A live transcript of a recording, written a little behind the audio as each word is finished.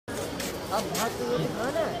So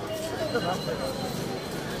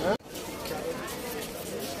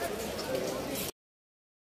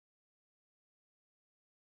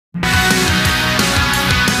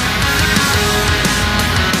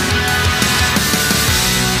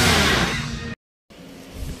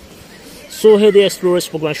here the Explorers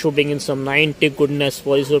Pokemon Show begins some 90 goodness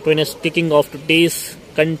for his openness, kicking off today's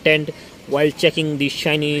content while checking the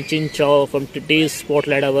shiny Chinchou from today's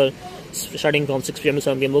Spotlight Hour starting from 6 PM to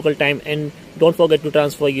 7 PM local time. And don't forget to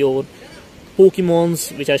transfer your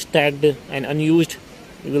Pokemons which are tagged and unused.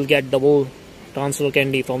 You will get double transfer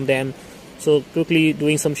candy from them. So quickly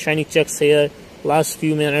doing some shiny checks here, last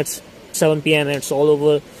few minutes, 7 PM and it's all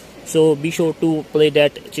over. So be sure to play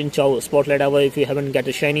that Chinchou Spotlight Hour if you haven't got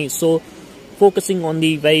a shiny. So focusing on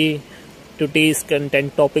the very today's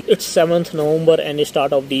content topic, it's 7th November and the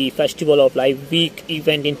start of the Festival of Life week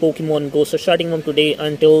event in Pokemon Go. So starting from today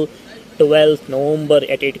until 12th November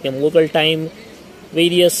at 8 PM local time,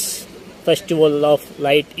 various Festival of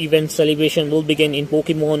Light event celebration will begin in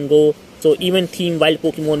Pokemon Go. So event theme wild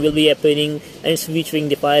Pokemon will be appearing and it's featuring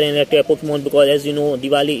the fire and electric Pokemon because as you know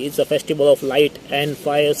Diwali is a festival of light and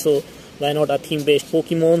fire, so why not a theme based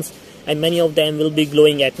Pokemons, and many of them will be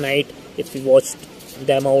glowing at night if you watch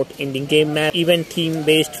them out in the game map. Event theme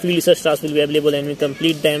based field research stars will be available and we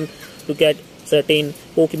complete them to get certain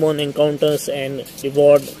Pokemon encounters and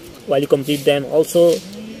reward while you complete them. Also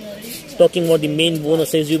talking about the main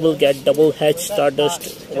bonuses, you will get double hatch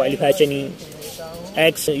Stardust while you hatch any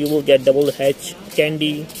eggs, you will get double hatch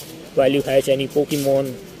candy while you hatch any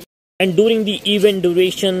Pokemon, and during the event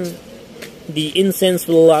duration the incense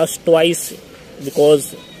will last twice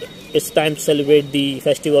because it's time to celebrate the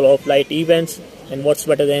Festival of Light events, and what's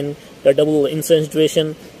better than the double incense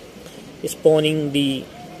duration spawning the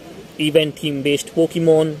event theme based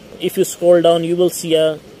Pokemon. If you scroll down you will see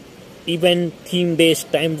a event theme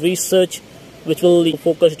based time research which will be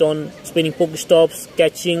focused on spinning Pokestops,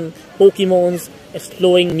 catching Pokemons,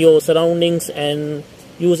 exploring your surroundings and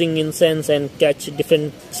using incense and catch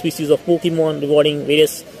different species of Pokemon, rewarding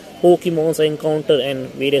various Pokemons I encounter and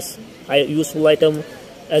various useful items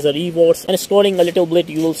as a rewards. And scrolling a little bit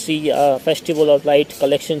you will see a Festival of Light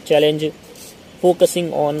collection challenge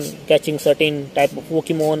focusing on catching certain type of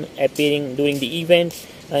Pokemon appearing during the event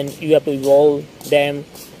and you have to evolve them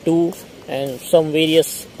too, and some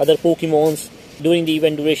various other Pokemons during the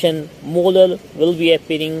event duration. Molar will be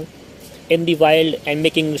appearing in the wild and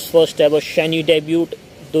making his first ever shiny debut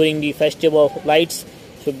during the Festival of Lights,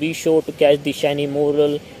 so be sure to catch the shiny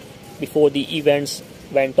Molar before the events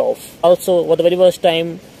went off. Also for the very first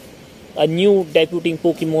time a new debuting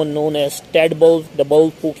Pokemon known as Tadbulb, the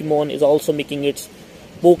bulb Pokemon, is also making its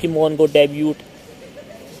Pokemon Go debut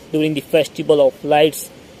during the Festival of Lights.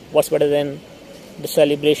 What's better than the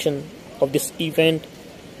celebration of this event,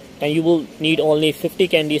 and you will need only 50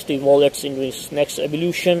 candies to evolve it into its next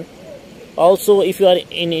evolution. Also if you are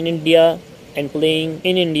in India and playing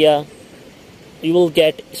in India you will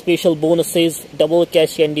get special bonuses, double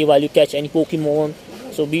catch candy while you catch any Pokemon,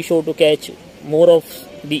 so be sure to catch more of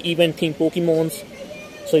the event themed Pokemons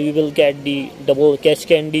so you will get the double catch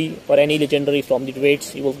candy or any legendary from the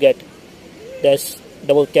raids. You will get this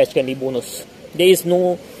double catch candy bonus. There is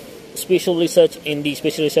no special research in the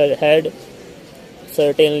special research ahead,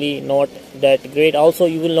 certainly not that great. Also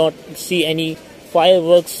you will not see any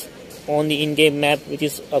fireworks on the in-game map which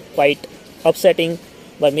is quite upsetting,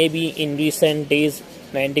 but maybe in recent days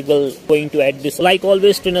Niantic will going to add this. Like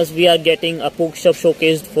always trainers, we are getting a Pokestop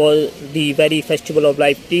showcased for the very Festival of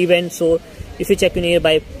Life event, so if you check in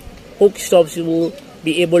nearby Pokestops you will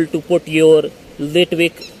be able to put your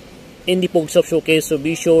Litwick in the Pokestop showcase, so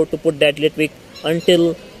be sure to put that Litwick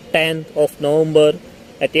until 10th of November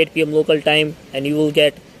at 8 PM local time and you will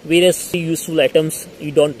get various useful items.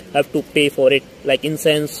 You don't have to pay for it like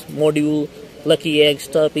incense, module, lucky egg,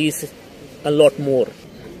 star piece, a lot more.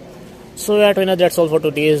 So yeah trainer, that's all for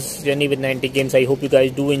today's journey with Niantic Games. I hope you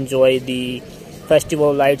guys do enjoy the Festival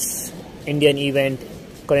of Lights Indian event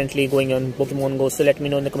currently going on Pokemon Go. So let me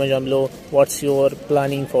know in the comments down below what's your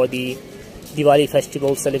planning for the Diwali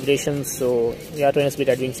festival celebrations. So yeah trainers, with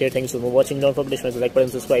that being said, thanks for watching. Don't forget to smash the like button,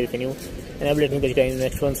 subscribe if you're new, and I will let me catch you in the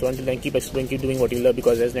next one. So until then, keep exploring, keep doing what you love,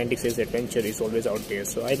 because as Niantic says, adventure is always out there.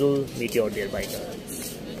 So I will meet you out there. Bye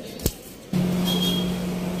guys.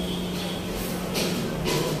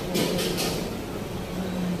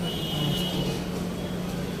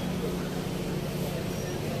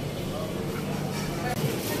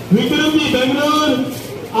 विक्रमजी Bangalore,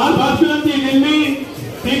 are Bhaskarji Delhi,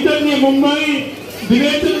 टीचरजी Mumbai,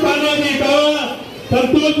 दिवेशन Pandeji Goa,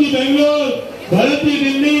 Santoshji Bangalore, Bharatji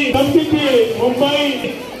Delhi, कंपित जी मुंबई,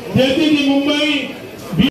 जयती जी मुंबई,